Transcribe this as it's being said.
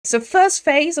So first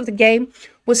phase of the game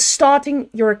was starting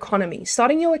your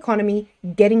economy,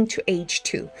 getting to age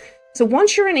 2. So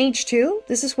once you're in age 2,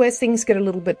 this is where things get a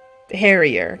little bit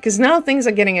hairier, because now things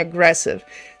are getting aggressive.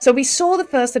 So we saw the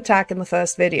first attack in the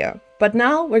first video, but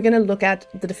now we're going to look at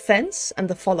the defense and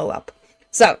the follow-up.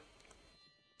 So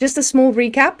just a small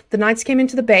recap. The knights came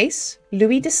into the base.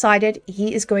 Louis decided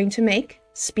he is going to make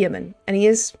spearmen, and he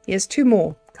has 2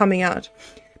 more coming out,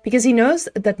 because he knows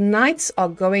that knights are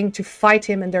going to fight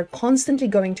him and they're constantly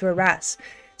going to harass.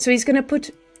 So he's going to put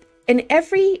in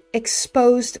every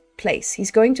exposed place,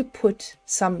 he's going to put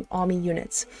some army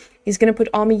units. He's going to put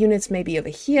army units maybe over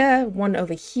here, one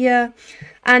over here.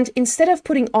 And instead of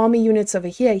putting army units over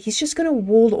here, he's just going to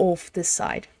wall off this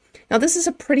side. Now, this is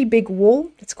a pretty big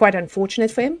wall. It's quite unfortunate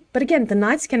for him. But again, the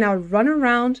knights can now run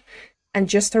around and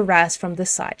just harass from this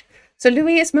side. So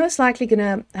Louis is most likely going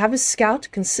to have a scout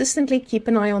consistently keep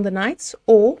an eye on the knights,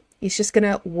 or he's just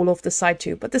going to wall off the side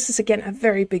too. But this is, again, a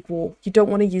very big wall. You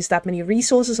don't want to use that many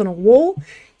resources on a wall.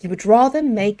 You would rather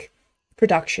make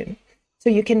production so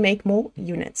you can make more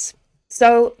units.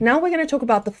 So now we're going to talk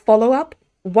about the follow-up,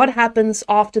 what happens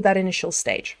after that initial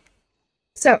stage.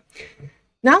 So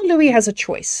now Louis has a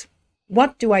choice.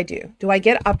 What do I do? Do I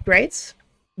get upgrades?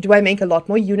 Do I make a lot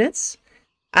more units?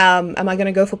 Am I going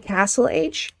to go for castle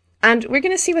age? And we're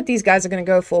going to see what these guys are going to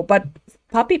go for. But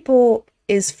Puppy Paw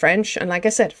is French. And like I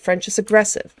said, French is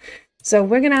aggressive. So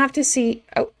we're going to have to see...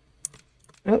 Oh,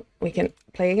 we can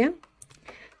play again.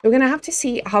 We're going to have to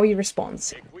see how he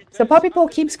responds. So Puppy Paw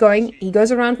keeps going. He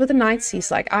goes around with the knights.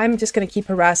 He's like, I'm just going to keep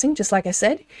harassing, just like I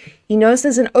said. He knows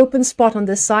there's an open spot on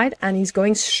this side. And he's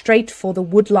going straight for the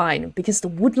wood line, because the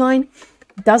wood line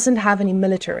doesn't have any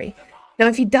military. Now,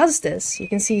 if he does this, you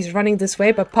can see he's running this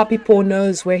way. But Puppy Paw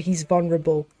knows where he's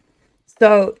vulnerable.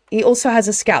 So he also has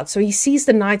a scout. So he sees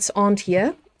the knights aren't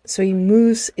here. So he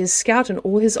moves his scout and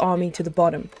all his army to the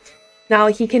bottom. Now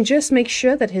he can just make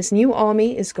sure that his new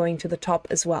army is going to the top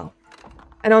as well.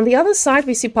 And on the other side,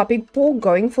 we see Puppy Paw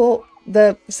going for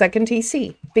the second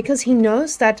TC, because he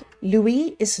knows that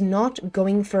Louis is not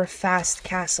going for a fast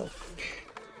castle.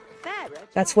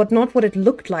 That's not what it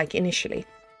looked like initially.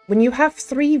 When you have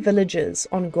 3 villages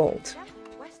on gold,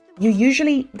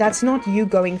 that's not you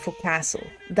going for castle.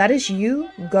 That is you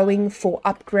going for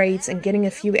upgrades and getting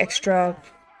a few extra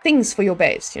things for your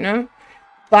base, you know?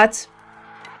 But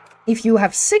if you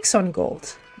have 6 on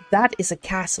gold, that is a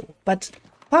castle. But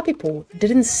Puppy Paw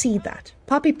didn't see that.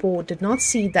 Puppy Paw did not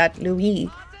see that Louis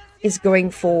is going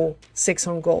for 6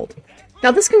 on gold.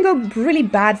 Now, this can go really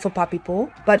bad for Puppy Paw,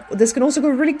 but this can also go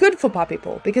really good for Puppy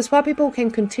Paw, because Puppy Paw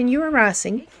can continue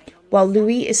harassing while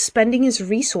Louis is spending his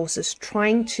resources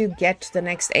trying to get to the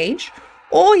next age,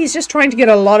 or he's just trying to get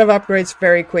a lot of upgrades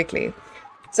very quickly.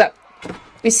 So,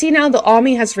 we see now the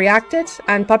army has reacted,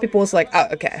 and Puppy Paw's like, oh,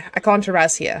 okay, I can't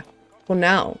harass here for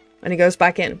now. And he goes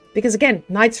back in, because again,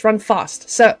 knights run fast,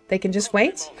 so they can just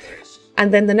wait.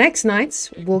 And then the next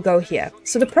knights will go here.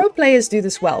 So the pro players do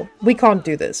this well. We can't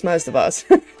do this, most of us.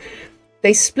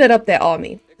 They split up their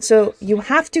army. So you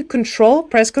have to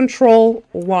press Control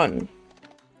 1.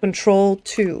 Control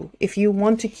 2 if you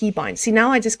want to keybind. See,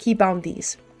 now I just keybound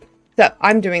these. So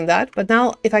I'm doing that. But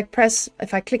now if I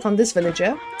click on this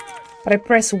villager, but I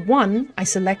press 1, I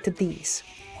selected these.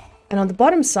 And on the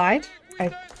bottom side, I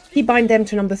keybind them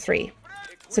to number 3.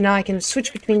 So now I can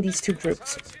switch between these 2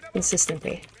 groups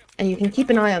consistently. And you can keep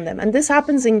an eye on them. And this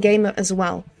happens in game as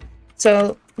well.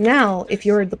 So now, if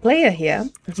you're the player here,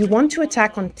 you want to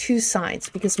attack on 2 sides,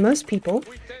 because most people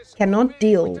cannot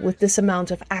deal with this amount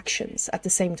of actions at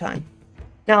the same time.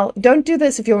 Now, don't do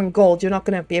this if you're in gold. You're not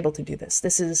going to be able to do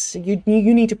this. You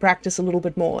need to practice a little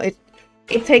bit more. It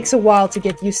takes a while to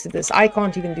get used to this. I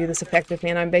can't even do this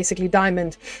effectively, and I'm basically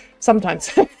diamond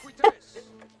sometimes.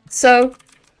 So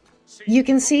you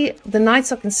can see the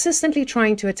knights are consistently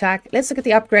trying to attack. Let's look at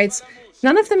the upgrades.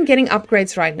 None of them getting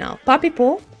upgrades right now. Puppy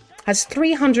Paw has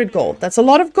 300 gold. That's a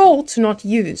lot of gold to not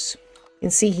use. You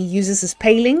can see he uses his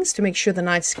palings to make sure the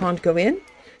knights can't go in.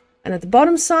 And at the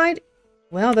bottom side,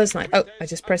 well, those knights... Oh, I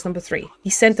just pressed number 3. He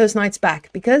sent those knights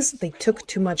back because they took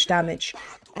too much damage.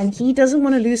 And he doesn't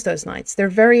want to lose those knights. They're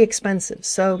very expensive,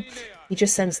 so he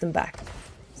just sends them back.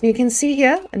 So you can see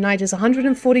here, a knight is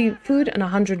 140 food and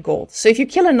 100 gold. So if you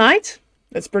kill a knight,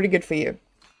 that's pretty good for you.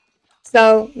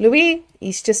 So Louis,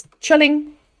 he's just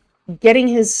chilling, getting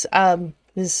his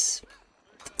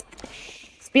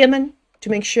spearmen to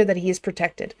make sure that he is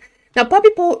protected. Now, Puppy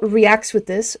Paw reacts with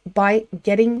this by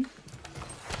getting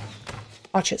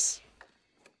archers.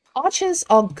 Archers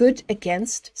are good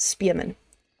against spearmen.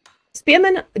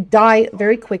 Spearmen die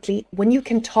very quickly when you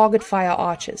can target fire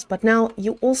archers. But now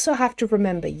you also have to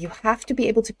remember, you have to be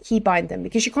able to keybind them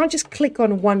because you can't just click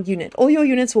on one unit. All your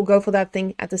units will go for that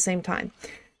thing at the same time.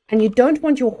 And you don't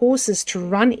want your horses to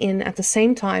run in at the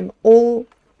same time, all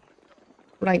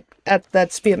like at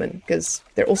that spearman, because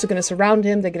they're also going to surround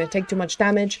him. They're going to take too much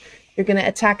damage. You're going to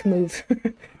attack move.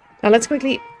 Now let's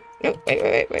quickly... Oh,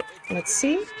 wait. Let's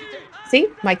see. See,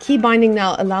 my key binding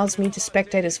now allows me to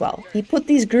spectate as well. He put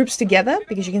these groups together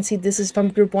because you can see this is from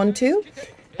group 1, 2,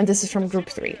 and this is from group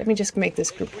 3. Let me just make this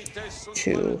group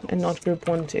 2 and not group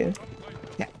 1, 2.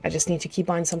 Yeah, I just need to key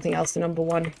bind something else to number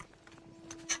 1.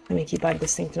 Let me key bind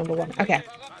this thing to number 1. Okay.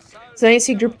 So now you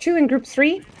see group 2 and group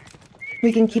 3.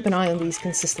 We can keep an eye on these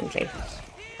consistently.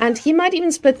 And he might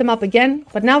even split them up again,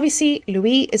 but now we see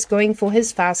Louis is going for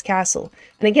his fast castle.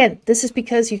 And again, this is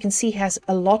because you can see he has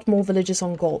a lot more villages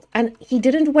on gold. And he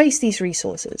didn't waste these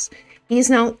resources. He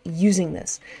is now using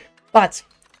this. But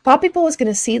Papipo is going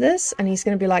to see this, and he's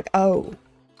going to be like, oh,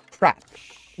 crap,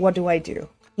 what do I do?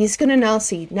 He's going to now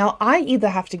see, now I either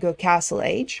have to go castle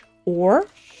age, or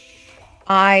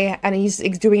and he's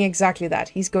doing exactly that.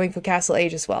 He's going for castle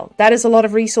age as well. That is a lot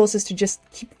of resources to just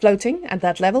keep floating at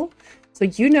that level. So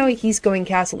you know he's going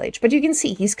castle age. But you can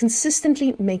see he's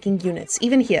consistently making units.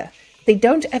 Even here, they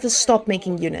don't ever stop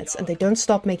making units. And they don't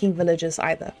stop making villages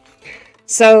either.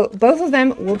 So both of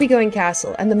them will be going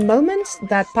castle. And the moment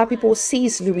that Papipo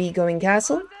sees Louis going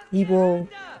castle, he will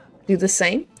do the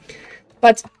same.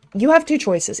 But you have two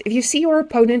choices. If you see your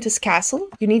opponent is castle,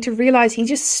 you need to realize he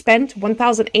just spent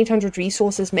 1,800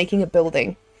 resources making a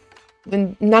building.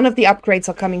 When none of the upgrades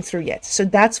are coming through yet. So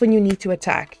that's when you need to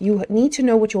attack. You need to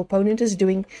know what your opponent is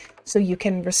doing so you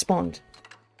can respond.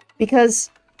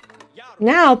 Because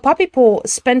now Papipo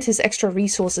spent his extra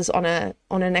resources on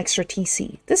an extra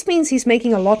TC. This means he's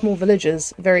making a lot more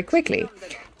villages very quickly.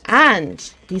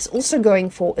 And he's also going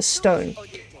for a stone.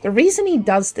 The reason he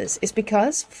does this is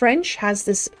because French has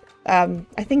this,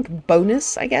 I think,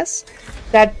 bonus, I guess,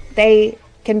 that they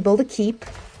can build a keep.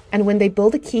 And when they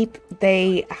build a keep,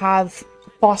 they have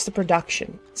faster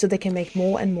production. So they can make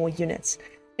more and more units.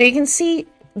 Now you can see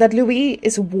that Louis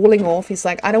is walling off. He's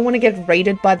like, I don't want to get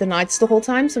raided by the knights the whole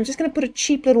time. So I'm just going to put a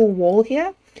cheap little wall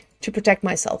here to protect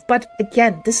myself. But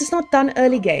again, this is not done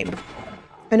early game.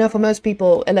 I know for most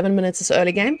people, 11 minutes is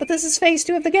early game. But this is phase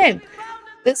 2 of the game.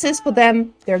 This is for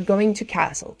them. They're going to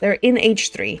castle. They're in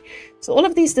H3. So all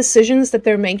of these decisions that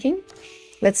they're making,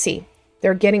 let's see.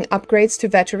 They're getting upgrades to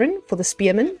veteran for the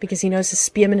spearman because he knows the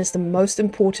spearman is the most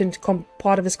important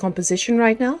part of his composition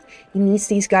right now. He needs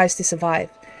these guys to survive.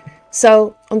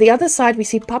 So on the other side, we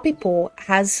see Papipo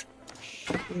has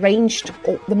ranged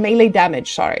the melee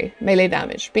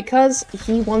damage, because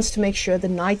he wants to make sure the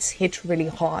knights hit really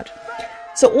hard.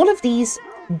 So all of these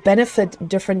benefit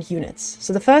different units.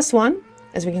 So the first one,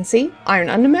 as we can see, Iron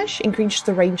Undermesh increases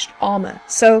the ranged armor.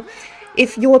 So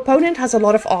if your opponent has a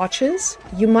lot of archers,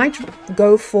 you might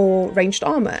go for ranged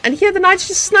armor. And here the knights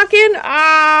just snuck in.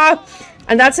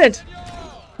 And that's it.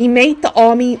 He made the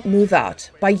army move out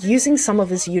by using some of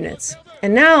his units.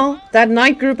 And now, that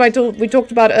knight group we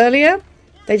talked about earlier,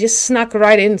 they just snuck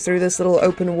right in through this little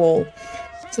open wall.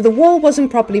 So the wall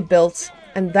wasn't properly built.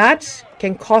 And that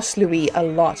can cost Louis a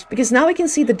lot. Because now we can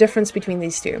see the difference between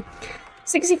these two.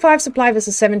 65 supply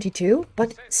versus 72,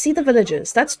 but see the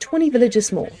villages. That's 20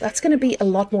 villages more. That's going to be a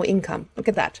lot more income. Look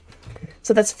at that.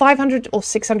 So that's 500 or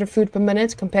 600 food per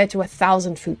minute compared to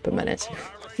 1,000 food per minute.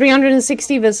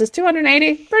 360 versus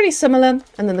 280, pretty similar.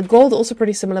 And then the gold also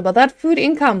pretty similar. But that food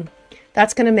income,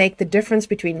 that's going to make the difference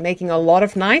between making a lot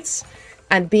of knights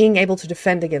and being able to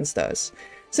defend against those.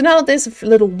 So now there's a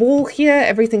little wall here.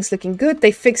 Everything's looking good.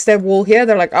 They fixed their wall here.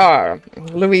 They're like,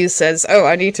 Louise says,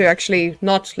 I need to actually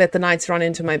not let the knights run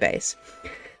into my base.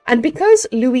 And because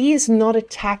Louis is not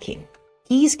attacking,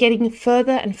 he's getting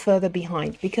further and further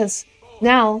behind. Because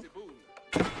now,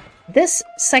 this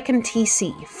second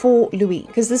TC for Louis,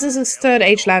 because this is his third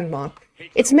age landmark,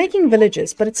 it's making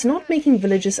villages, but it's not making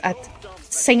villages at the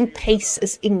same pace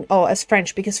as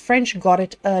French, because French got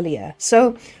it earlier.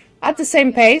 So at the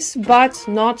same pace, but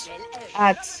not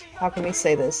at, how can we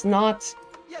say this, not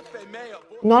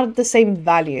at the same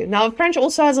value. Now, French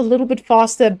also has a little bit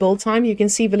faster build time. You can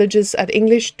see villages at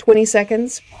English, 20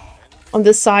 seconds. On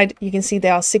this side, you can see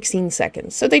they are 16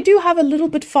 seconds. So they do have a little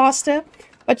bit faster,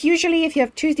 but usually if you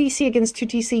have 2 TC against 2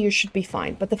 TC, you should be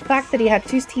fine. But the fact that he had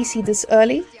 2 TC this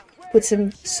early puts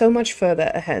him so much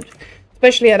further ahead,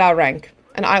 especially at our rank.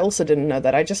 And I also didn't know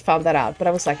that. I just found that out, but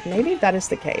I was like, maybe that is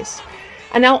the case.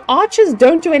 And now archers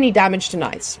don't do any damage to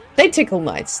knights. They tickle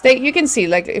knights. You can see,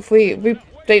 like, if we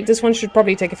this one should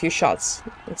probably take a few shots.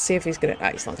 Let's see if he's gonna...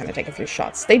 he's not gonna take a few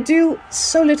shots. They do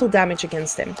so little damage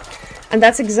against him. And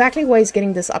that's exactly why he's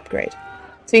getting this upgrade.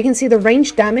 So you can see the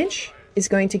range damage is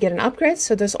going to get an upgrade.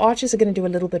 So those archers are going to do a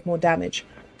little bit more damage.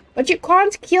 But you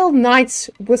can't kill knights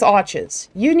with archers.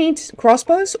 You need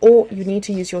crossbows or you need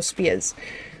to use your spears.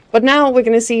 But now we're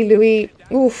going to see Louis...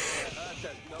 Oof.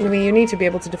 Louis, you need to be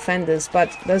able to defend this.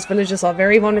 But those villagers are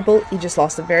very vulnerable. He just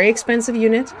lost a very expensive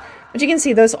unit. But you can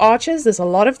see those archers, there's a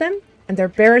lot of them. And they're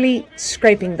barely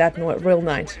scraping that real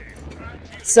knight.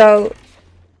 So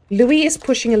Louis is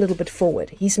pushing a little bit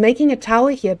forward. He's making a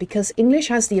tower here because English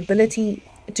has the ability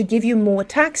to give you more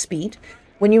attack speed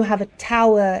when you have a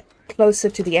tower closer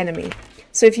to the enemy.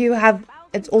 So if you have,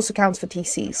 it also counts for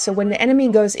TC. So when the enemy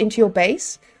goes into your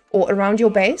base or around your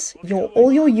base,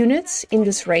 all your units in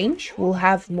this range will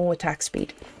have more attack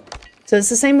speed. So it's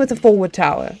the same with the forward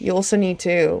tower. You also need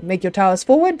to make your towers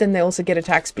forward, then they also get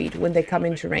attack speed when they come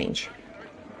into range.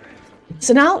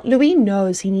 So now Louis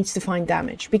knows he needs to find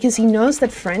damage because he knows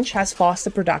that French has faster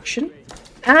production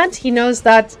and he knows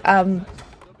that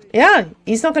yeah,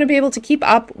 he's not going to be able to keep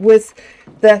up with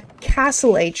the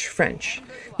Castle Age French.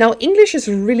 Now, English is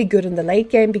really good in the late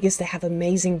game because they have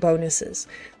amazing bonuses.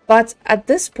 But at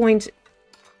this point,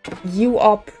 you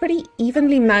are pretty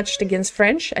evenly matched against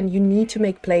French and you need to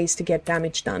make plays to get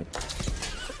damage done.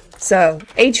 So,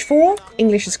 H4,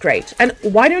 English is great. And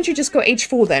why don't you just go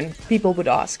H4 then, people would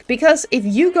ask. Because if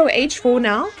you go H4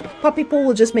 now, Puppy Paul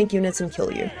will just make units and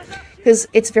kill you. Because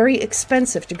it's very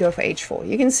expensive to go for H4.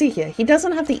 You can see here, he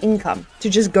doesn't have the income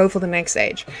to just go for the next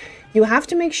age. You have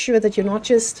to make sure that you're not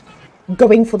just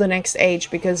going for the next age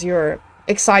because you're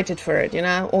excited for it, you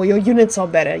know, or your units are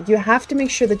better. You have to make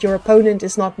sure that your opponent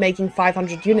is not making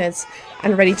 500 units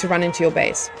and ready to run into your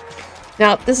base.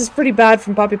 Now, this is pretty bad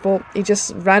from Puppy Paul. He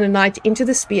just ran a knight into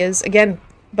the spears again,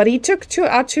 but he took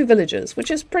out two villagers,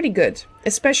 which is pretty good,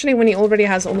 especially when he already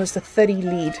has almost a 30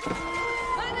 lead.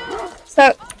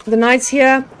 So, the knights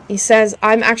here, he says,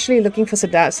 I'm actually looking for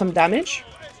some damage.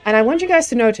 And I want you guys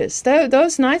to notice,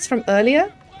 those knights from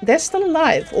earlier, they're still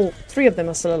alive. Or 3 of them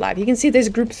are still alive. You can see there's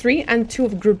group 3 and 2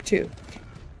 of group 2.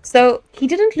 So, he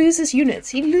didn't lose his units.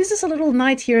 He loses a little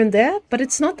knight here and there, but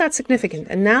it's not that significant.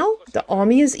 And now, the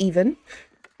army is even.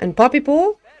 And Puppy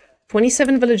Paul,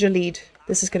 27 villager lead.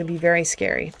 This is going to be very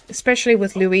scary. Especially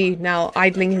with Louis now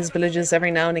idling his villagers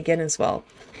every now and again as well.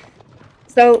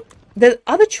 So, the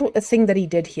other thing that he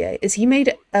did here is he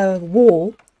made a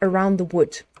wall around the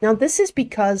wood. Now, this is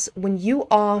because when you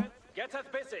are...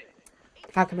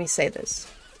 How can we say this?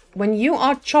 When you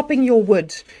are chopping your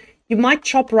wood, you might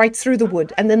chop right through the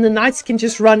wood, and then the knights can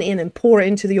just run in and pour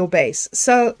into your base.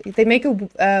 So they make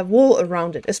a wall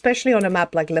around it, especially on a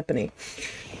map like Lipany.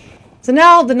 So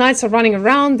now the knights are running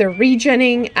around, they're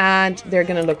regenning, and they're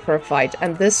going to look for a fight.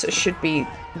 And this should be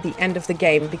the end of the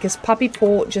game, because Puppy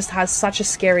Paul just has such a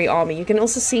scary army. You can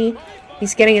also see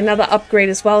he's getting another upgrade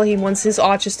as well. He wants his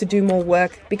archers to do more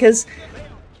work, because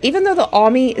even though the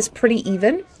army is pretty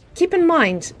even, keep in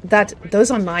mind that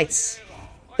those are knights.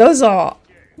 Those are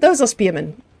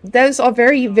spearmen. Those are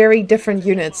very, very different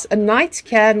units. A knight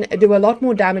can do a lot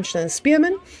more damage than a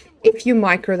spearman if you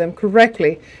micro them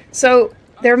correctly. So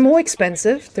they're more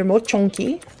expensive, they're more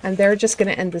chunky, and they're just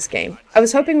going to end this game. I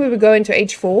was hoping we would go into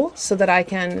H4 so that I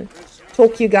can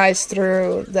talk you guys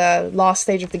through the last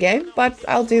stage of the game, but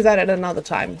I'll do that at another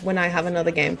time when I have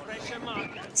another game.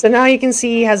 So now you can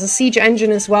see he has a siege engine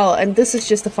as well, and this is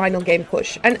just the final game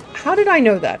push. And how did I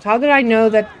know that? How did I know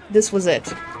that this was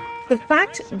it? The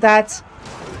fact that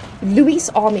Louis'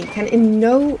 army can in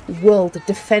no world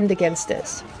defend against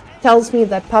this tells me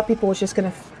that Puppy Paul is just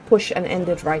going to push and end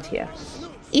it right here.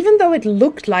 Even though it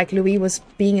looked like Louis was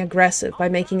being aggressive by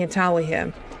making a tower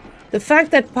here, the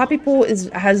fact that Puppy Paul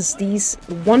has these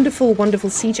wonderful, wonderful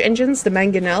siege engines, the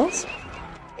mangonels,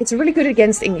 it's really good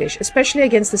against English, especially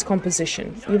against this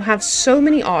composition. You have so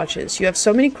many archers, you have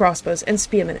so many crossbows and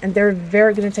spearmen, and they're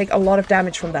very going to take a lot of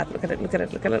damage from that. Look at it, look at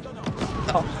it, look at it.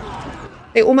 Oh.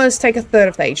 They almost take a third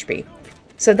of the HP.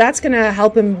 So that's going to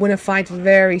help him win a fight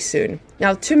very soon.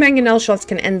 Now, 2 mangonel shots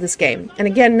can end this game. And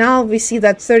again, now we see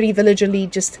that 30 villager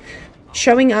lead just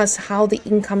showing us how the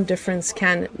income difference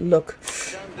can look.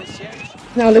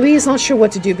 Now, Louis is not sure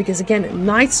what to do because, again,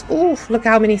 knights, oh, look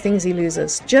how many things he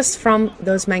loses just from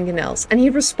those mangonels. And he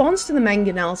responds to the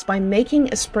mangonels by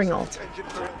making a spring ult.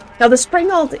 Now, the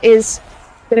spring ult is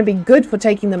going to be good for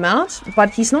taking them out, but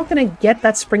he's not going to get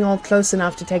that spring ult close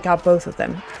enough to take out both of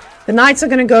them. The knights are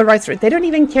going to go right through it. They don't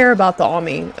even care about the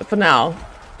army for now.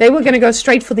 They were going to go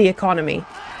straight for the economy.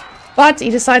 But he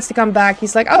decides to come back.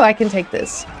 He's like, oh, I can take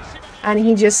this. And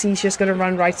he's just going to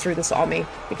run right through this army.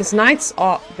 Because knights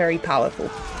are very powerful.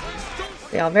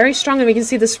 They are very strong, and we can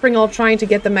see the Springald trying to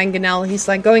get the Mangonel. He's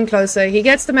like going closer. He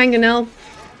gets the Mangonel,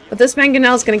 but this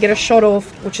Mangonel is going to get a shot off,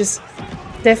 which is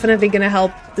definitely going to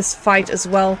help this fight as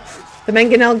well. The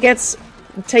Mangonel gets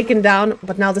taken down,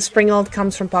 but now the Springald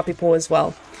comes from Puppy Paw as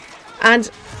well.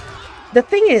 And the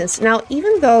thing is, now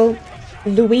even though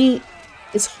Louis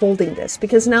is holding this,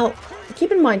 because now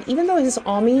keep in mind, even though his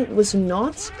army was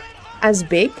not as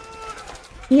big,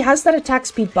 he has that attack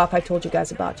speed buff I told you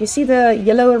guys about. You see the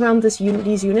yellow around these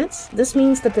units? This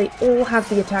means that they all have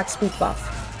the attack speed buff.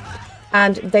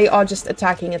 And they are just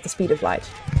attacking at the speed of light.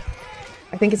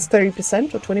 I think it's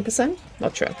 30% or 20%?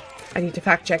 Not sure. I need to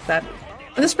fact check that.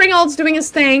 And the Springald's doing his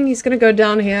thing. He's going to go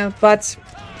down here. But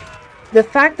the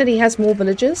fact that he has more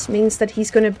villages means that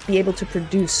he's going to be able to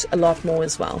produce a lot more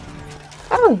as well.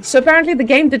 Oh, so apparently the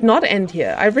game did not end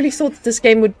here. I really thought that this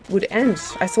game would end.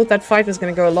 I thought that fight was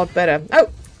going to go a lot better. Oh!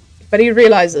 But he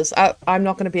realizes, I'm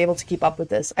not going to be able to keep up with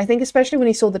this. I think especially when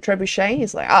he saw the trebuchet,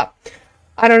 he's like,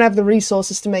 I don't have the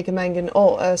resources to make a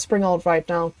Springald right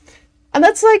now. And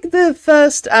that's like the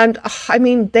first, and I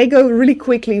mean, they go really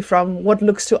quickly from what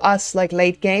looks to us like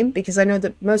late game, because I know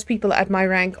that most people at my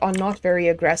rank are not very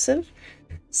aggressive.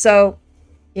 So,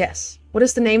 yes. What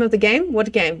is the name of the game?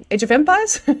 What game? Age of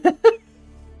Empires?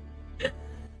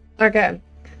 Okay.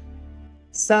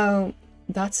 So,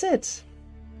 that's it.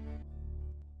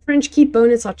 French keep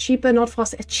bonus are cheaper, not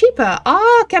faster. Cheaper!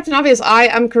 Ah, Captain Obvious, I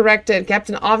am corrected.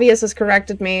 Captain Obvious has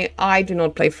corrected me. I do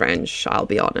not play French, I'll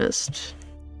be honest.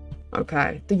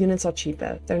 Okay, the units are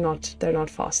cheaper. They're not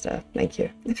faster. Thank you.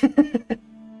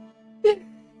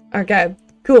 Okay,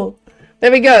 cool.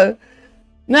 There we go.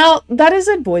 Now, that is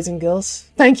it, boys and girls.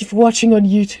 Thank you for watching on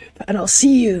YouTube, and I'll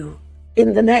see you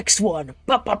in the next one.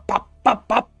 Ba, ba, ba, ba,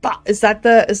 ba, ba. Is that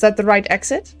the right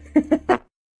exit?